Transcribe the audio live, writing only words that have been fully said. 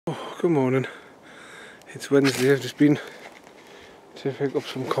Good morning. It's Wednesday. I've just been to pick up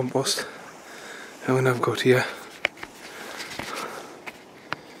some compost, and when I've got here,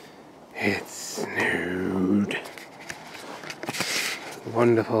 it's snowed.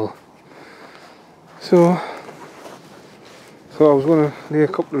 Wonderful. So I was going to lay a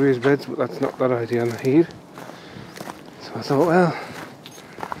couple of raised beds, but that's not that idea in the heat. So I thought, well,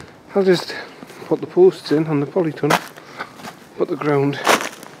 I'll just put the posts in on the polytunnel, but the ground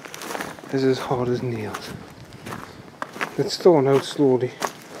is as hard as nails. It's thawing out slowly.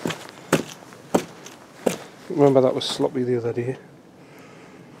 Remember that was sloppy the other day.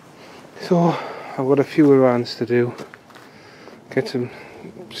 So I've got a few errands to do. See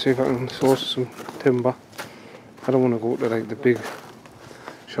if I can source some timber. I don't want to go to like the big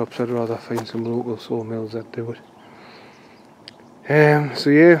shops. I'd rather find some local sawmills that do it. So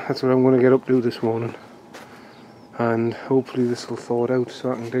yeah, that's what I'm going to get up to this morning. And hopefully this will thaw it out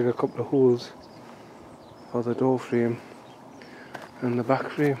so I can dig a couple of holes for the door frame and the back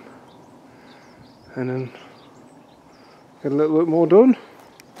frame, and then get a little bit more done.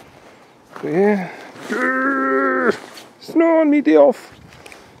 But yeah, snow on me day off.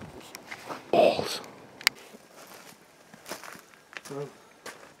 Balls. Well,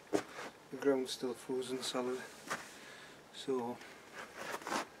 the ground's still frozen solid, so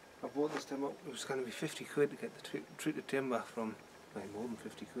I bought this timber. It was going to be 50 quid to get the treated timber from, like more than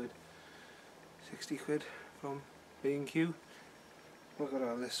 50 quid, 60 quid from B&Q. I got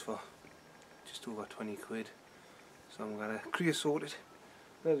all this for just over 20 quid, so I'm going to creosote it,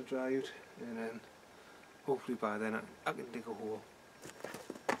 let it dry out, and then hopefully by then I can dig a hole.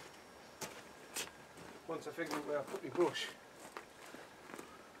 Once I figure out where I put my brush.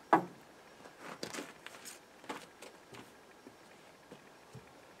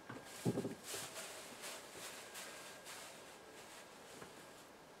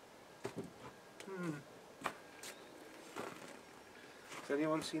 Has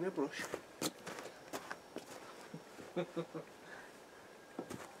anyone seen a brush? Did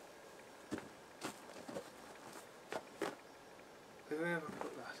I ever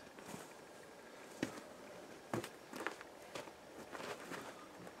put that?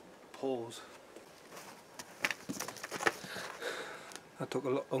 Pause. That took a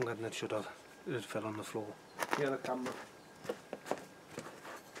lot longer than it should have. It fell on the floor. Yeah, the camera.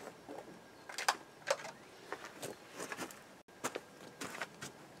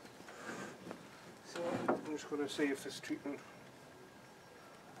 So I'm just going to see if this treatment,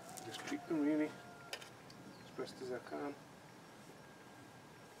 just treat them really as best as I can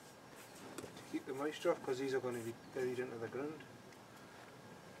to keep the moisture off, because these are going to be buried into the ground.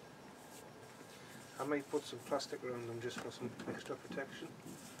 I might put some plastic around them just for some extra protection.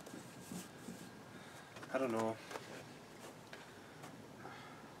 I don't know.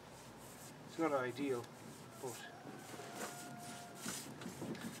 It's not ideal, but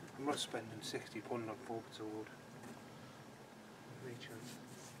I'm not spending £60 on 4 bits of wood. Any chance.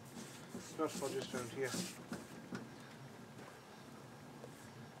 Not for just around here.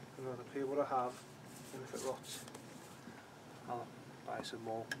 I'd rather pay what I have, and if it rots, I'll buy some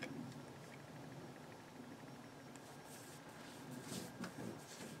more.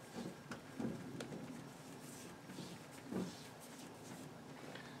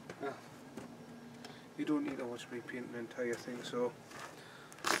 You don't need to watch me paint the entire thing, so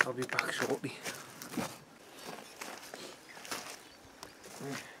I'll be back shortly.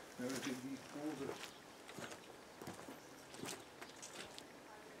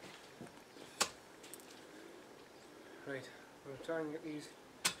 Right, I'm going to try and get these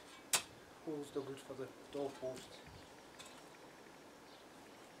holes dug out for the door posts.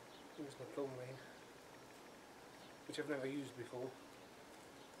 Here's the plumb line, which I've never used before.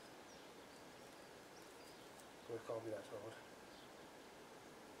 So it can't be that hard.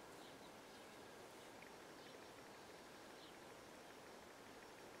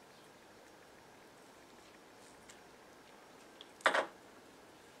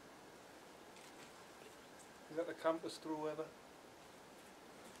 Is that the campus through ever?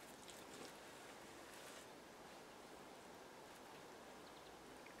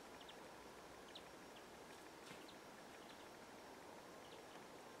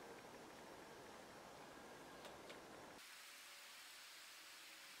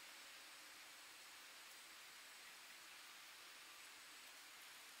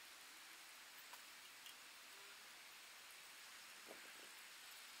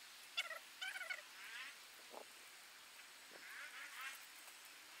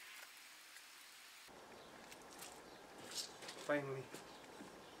 Finally.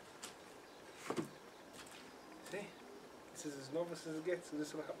 See? It's as novice as it gets, and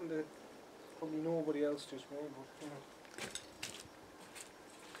this will happen to probably nobody else, just me, but you know.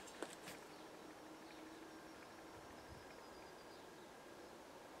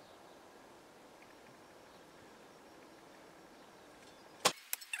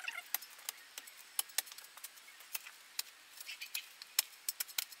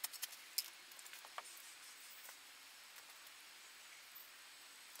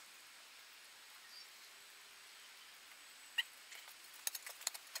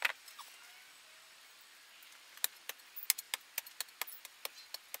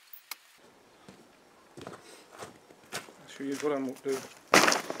 I'll show you what I'm up to.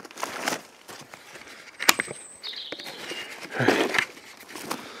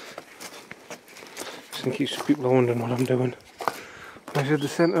 Just in case people are wondering what I'm doing. Measured the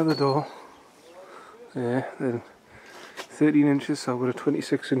centre of the door. Yeah, then 13 inches, so I've got a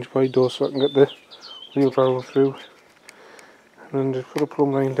 26 inch wide door so I can get the wheelbarrow through. And then just put a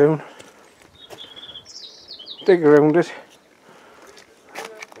plumb line down. Dig around it.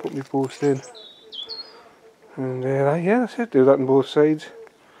 Put my post in. And yeah, that's it. Do that on both sides.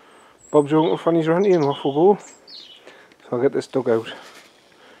 Bob's your Uncle Fanny's ranty and off we'll go. So I'll get this dug out.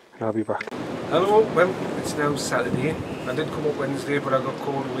 And I'll be back. Hello, well, it's now Saturday. I did come up Wednesday, but I got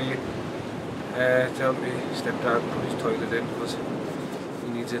called away to help my stepdad put his toilet in because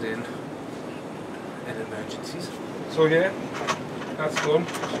he needs it in emergencies. So yeah, that's done.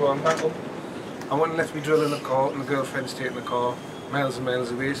 So I'm back up. I want to let me drill in the car, and the girlfriend's taking the car miles and miles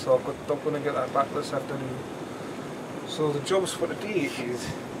away, so I'm going to get that back this afternoon. So the jobs for today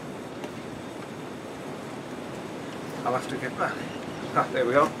is I'll have to get back. Ah, there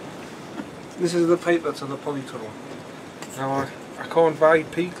we are. This is the pipe that's on the polytunnel. Now I can't buy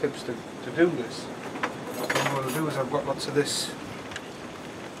P-clips to do this. What I'm going to do is I've got lots of this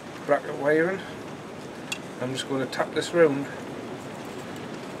bracket wiring. I'm just going to tap this round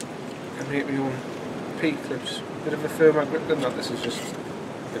and make my own P-clips. Bit of a firmer grip than that, this is just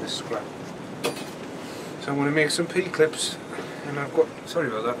a bit of scrap. So I'm going to make some P-clips, and I've got, sorry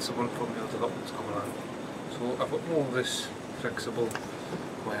about that, someone put me out the allotment's coming on. So I've got more of this flexible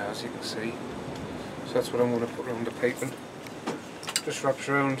wire, as you can see. So that's what I'm going to put around the piping. Just wraps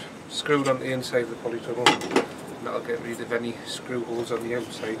around, screwed on the inside of the polytunnel, and that'll get rid of any screw holes on the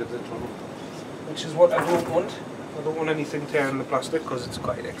outside of the tunnel. Which is what I don't want. I don't want anything tearing the plastic because it's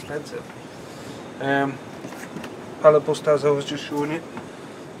quite expensive. Pallet buster, as I was just showing you.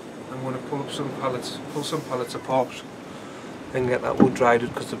 I'm going to pull some pallets apart and get that wood dried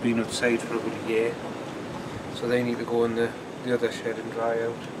because they've been outside for about a year. So they need to go in the other shed and dry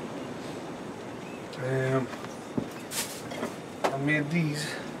out. I made these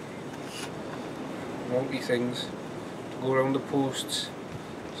wonky things to go around the posts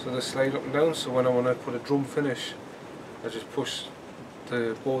so they slide up and down, so when I want to put a drum finish I just push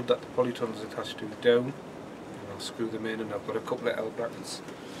the board that the polytunnel is attached to down and I'll screw them in, and I've got a couple of L brackets.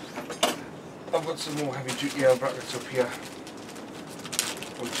 I've got some more heavy duty L brackets up here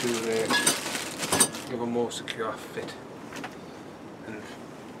to give a more secure fit, and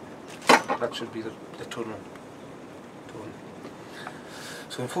that should be the tunnel done.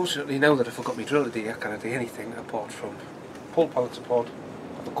 So unfortunately now that I forgot my drill today I can't do anything apart from pull pallets apart,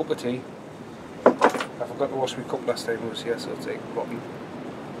 have a cup of tea. I forgot to wash my cup last time I was here, so I'll take a bottom.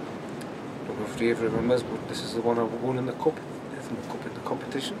 Don't know if Dave remembers, but this is the one I won in the cup. There's no cup in the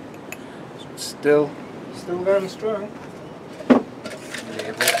competition. So it's still going strong.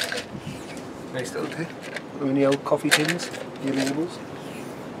 Labels. Nice little tea. Only old coffee tins, your labels.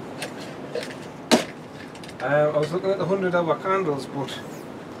 I was looking at the 100-hour candles, but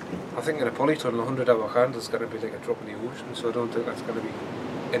I think in a polytunnel 100-hour candle is going to be like a drop in the ocean, so I don't think that's going to be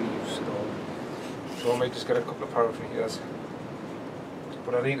any use at all. So I might just get a couple of paraffin heaters.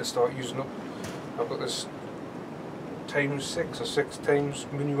 But I need to start using up. I've got this times 6 or 6 times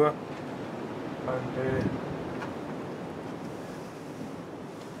manure, and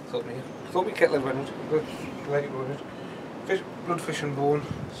thought my kettle had run out, good light run out. Blood, fish and bone,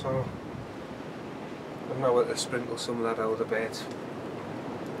 so I'm now to sprinkle some of that out of the bed.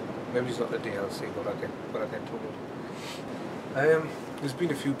 Maybe it's not the DLC, but I get told. There's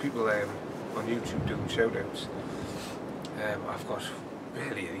been a few people on YouTube doing shout-outs. I've got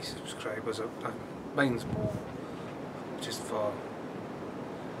barely any subscribers. Mine's more just for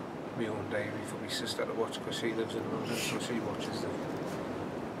my own diary for my sister to watch because she lives in London, so she watches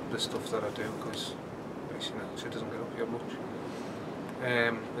the stuff that I do because she doesn't get up here much.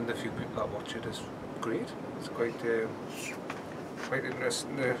 And the few people that watch it is great. It's quite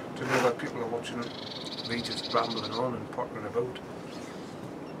interesting to know that people are watching me just rambling on and pottering about.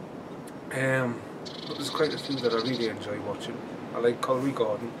 but there's quite a few that I really enjoy watching. I like Collery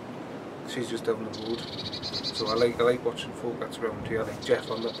Garden, she's just down the road, so I like watching folk that's around here, like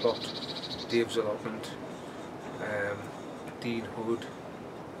Jeff on the Plot, Dave's Allotment, Dean Hood,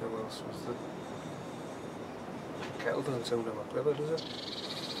 who else was there? Kettle doesn't sound about clever, does it?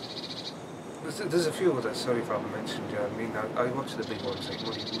 There's a few others, sorry if I haven't mentioned, yeah. I mean, I watch the big ones like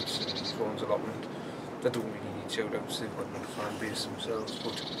Muddy Woods and Thrones Allotment. They don't really need shout outs, they've got enough fan base themselves,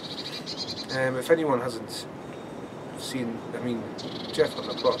 but if anyone hasn't seen, I mean, Jeff on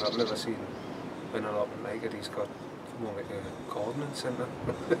the Plot, I've never seen an allotment like it. He's got more like a gardening centre.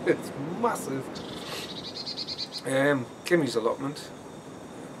 It's massive. Kimmy's Allotment,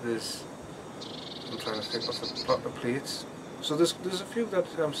 there's, I'm trying to think of the plates. So there's a few that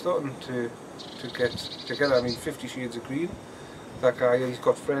I'm starting to get together. I mean, 50 Shades of Green, that guy, he's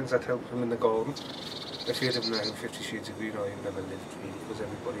got friends that help him in the garden. If you didn't know who 50 Shades of Green are, you've never lived really, because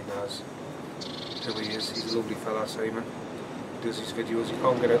everybody knows who he is. He's a lovely fella, Simon. He does his videos. He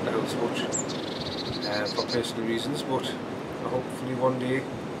can't get out the house much for personal reasons, but hopefully one day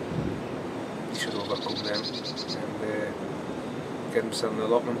he should overcome them and get himself an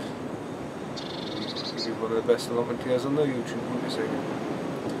allotment. He'll be one of the best allotmenteers on the YouTube, wouldn't you say?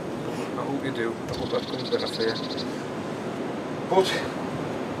 I hope you do. I hope that comes better for you. But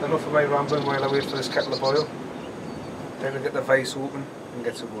enough of my rambling while I wait for this kettle to boil. Time to get the vice open and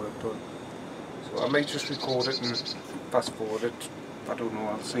get some work done. So I might just record it and fast forward it. I don't know,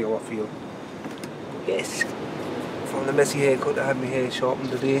 I'll see how I feel. Yes, from the messy haircut I had my hair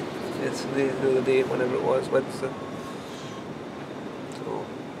sharpened today. Yesterday, the other day, whenever it was, Wednesday. So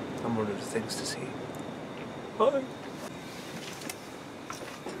I'm running out of things to see. Bye.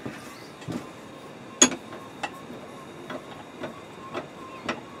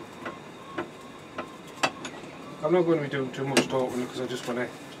 I'm not going to be doing too much talking because I just want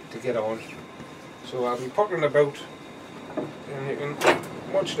to get on. So I'll be pottering about and you can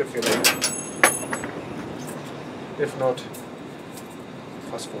watch it if you like. If not,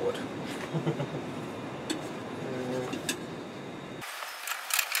 fast forward.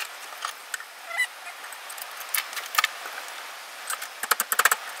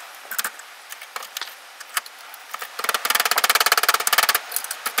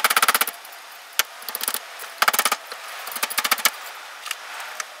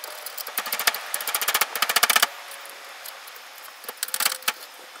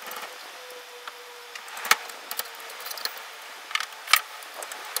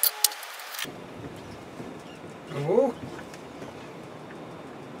 Oh,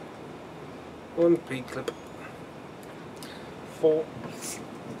 one P-clip, four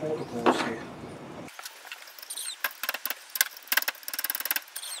waterfalls here.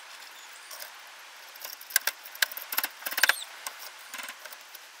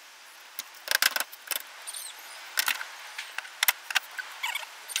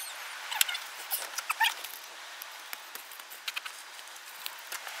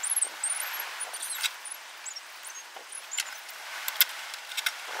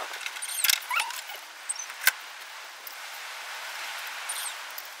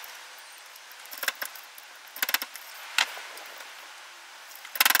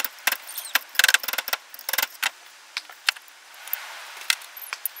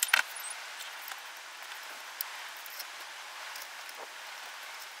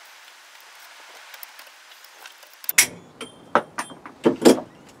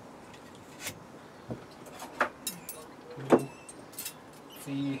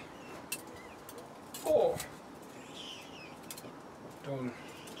 The 4 done.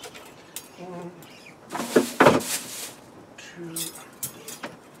 1, 2, 3.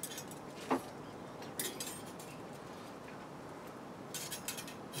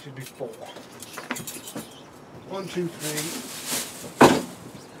 It should be 4. 1, 2, 3.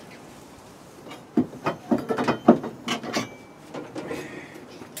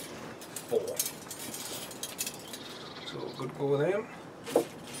 4. So good go with them.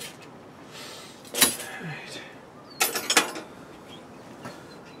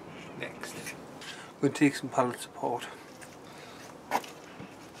 Next, we're going to take some pallet support.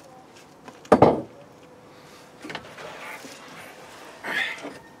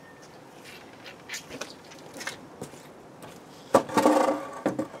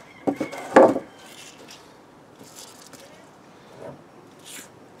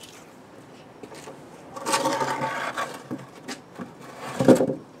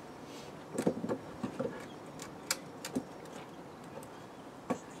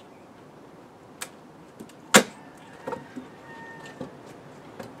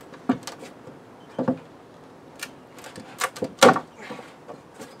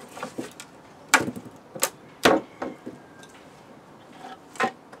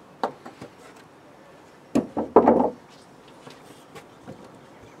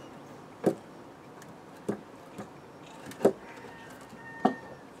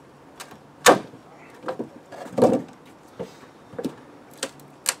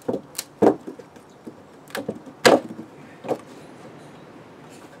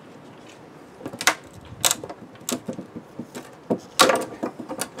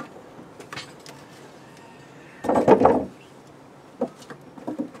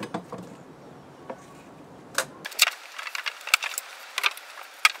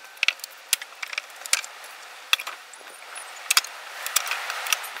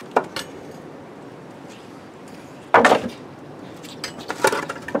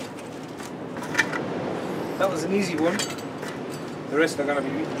 That was an easy one. The rest are going to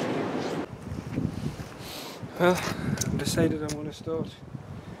be... Well, I've decided I'm going to start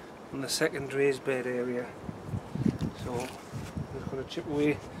on the second raised bed area. So I'm just going to chip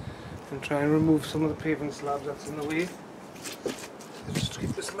away and try and remove some of the paving slabs that's in the way. Just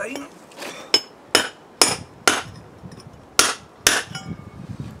keep this line.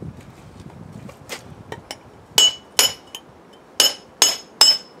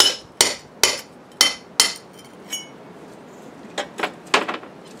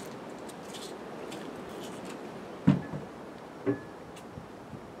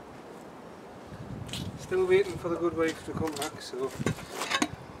 Still waiting for the good wife to come back, so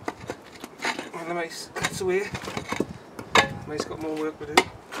when the mice gets away, the mice got more work to do.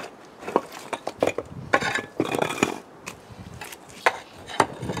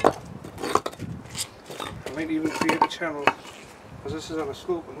 I might even create a channel, because this is on a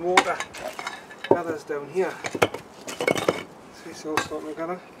slope and water gathers down here. See, it's all starting to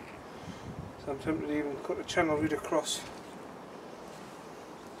gather. So I'm tempted to even cut a channel right across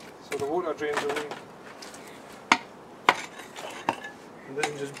so the water drains away. And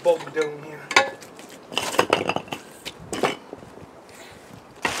doesn't just bog down here.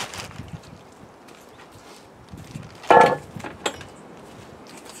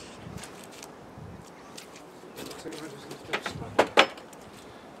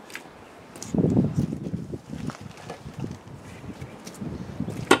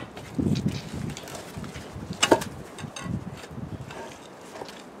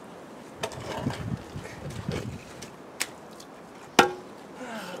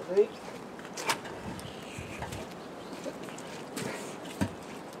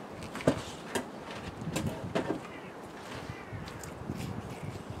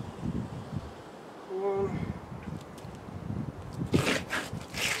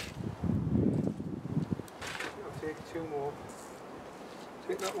 Two more.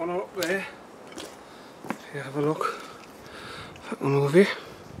 Take that one up there. If you have a look. That one over here.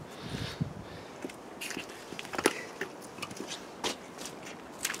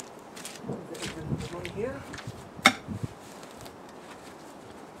 One here.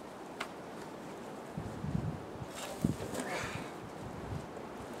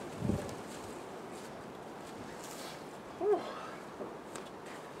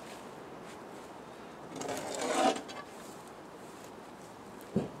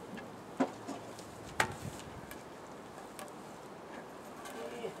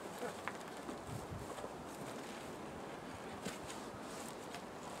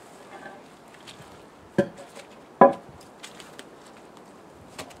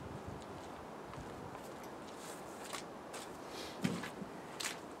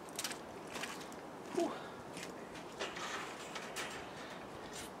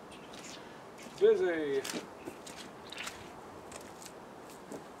 Busy.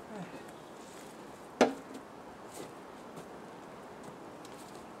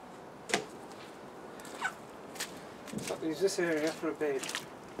 I'll use this area for a bed.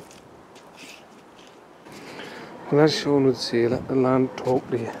 Well, as Sean would say, let the land talk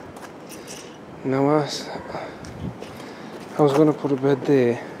to you. Now I was going to put a bed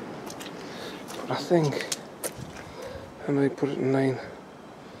there, but I think I might put it in line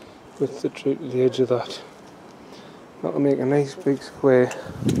with the edge of that. That'll make a nice big square,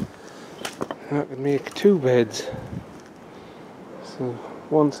 and I could make two beds. So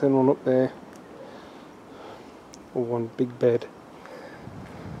one thin one up there, or one big bed.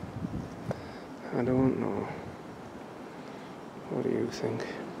 I don't know. What do you think?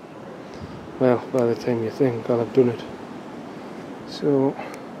 Well, by the time you think, I'll have done it. So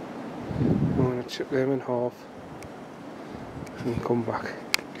I'm going to chip them in half and come back.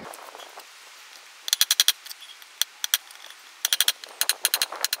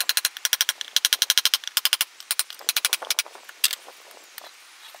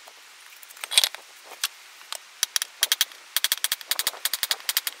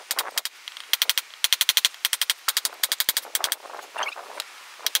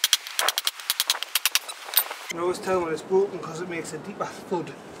 I always tell when it's broken because it makes a deeper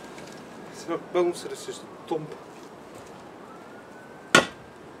thud. It's not bouncing, it's just thump.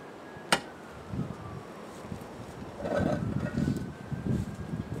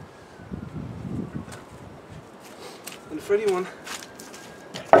 And for anyone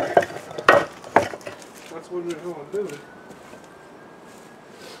that's wondering how I'm doing,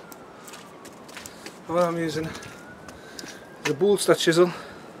 what I'm using is a bolster chisel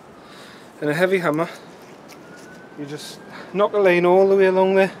and a heavy hammer. You just knock a line all the way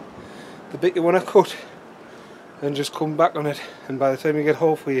along there, the bit you want to cut, and just come back on it, and by the time you get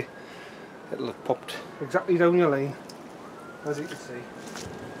halfway it'll have popped exactly down your line, as you can see.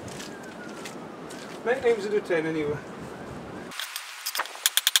 9 times out of 10 anyway.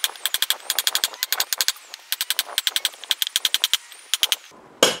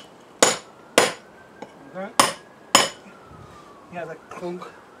 Okay. Yeah, the clunk.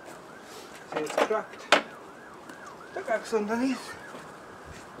 See, it's cracked. The crack's underneath.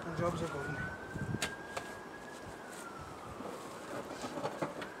 And jobs are done.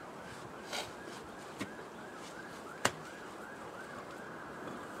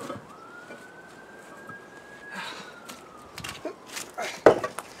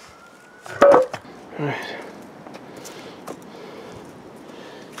 Right.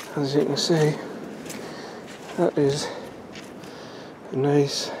 As you can see, that is a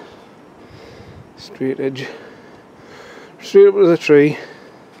nice straight edge, straight up to the tree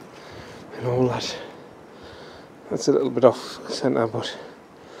and all that. That's a little bit off centre, but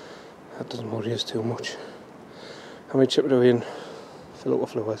that doesn't worry us too much. I might chip it away and fill it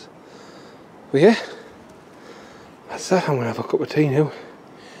with flowers. But yeah, that's that. I'm going to have a cup of tea now.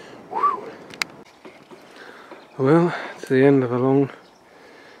 Whew. Well, it's the end of a long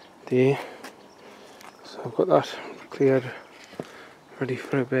day. So I've got that cleared, ready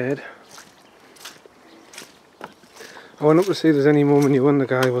for a bed. I went up to see if there's any more manure and the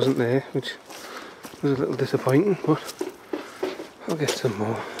guy wasn't there, which was a little disappointing, but I'll get some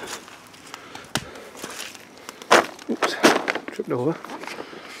more. Oops, tripped over.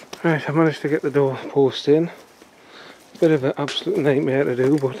 Right, I managed to get the door post in. Bit of an absolute nightmare to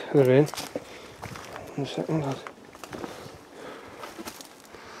do, but they're in. One second, lad.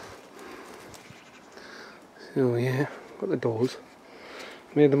 So yeah, got the doors.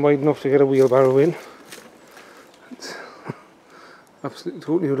 Made them wide enough to get a wheelbarrow in. It's absolutely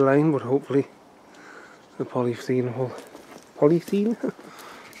totally out of line, but hopefully the polythene will... Polythene?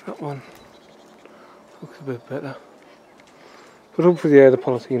 That one looks a bit better. But hopefully, yeah, the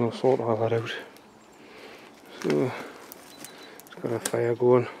polythene will sort all that out. So, it's got a fire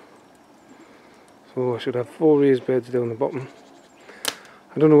going. So I should have 4 raised beds down the bottom.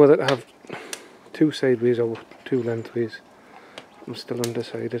 I don't know whether to have 2 sideways or 2 lengthways. I'm still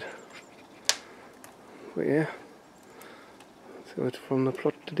undecided. But yeah, that's it from the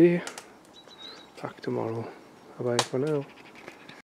plot today. Back tomorrow. Bye bye for now.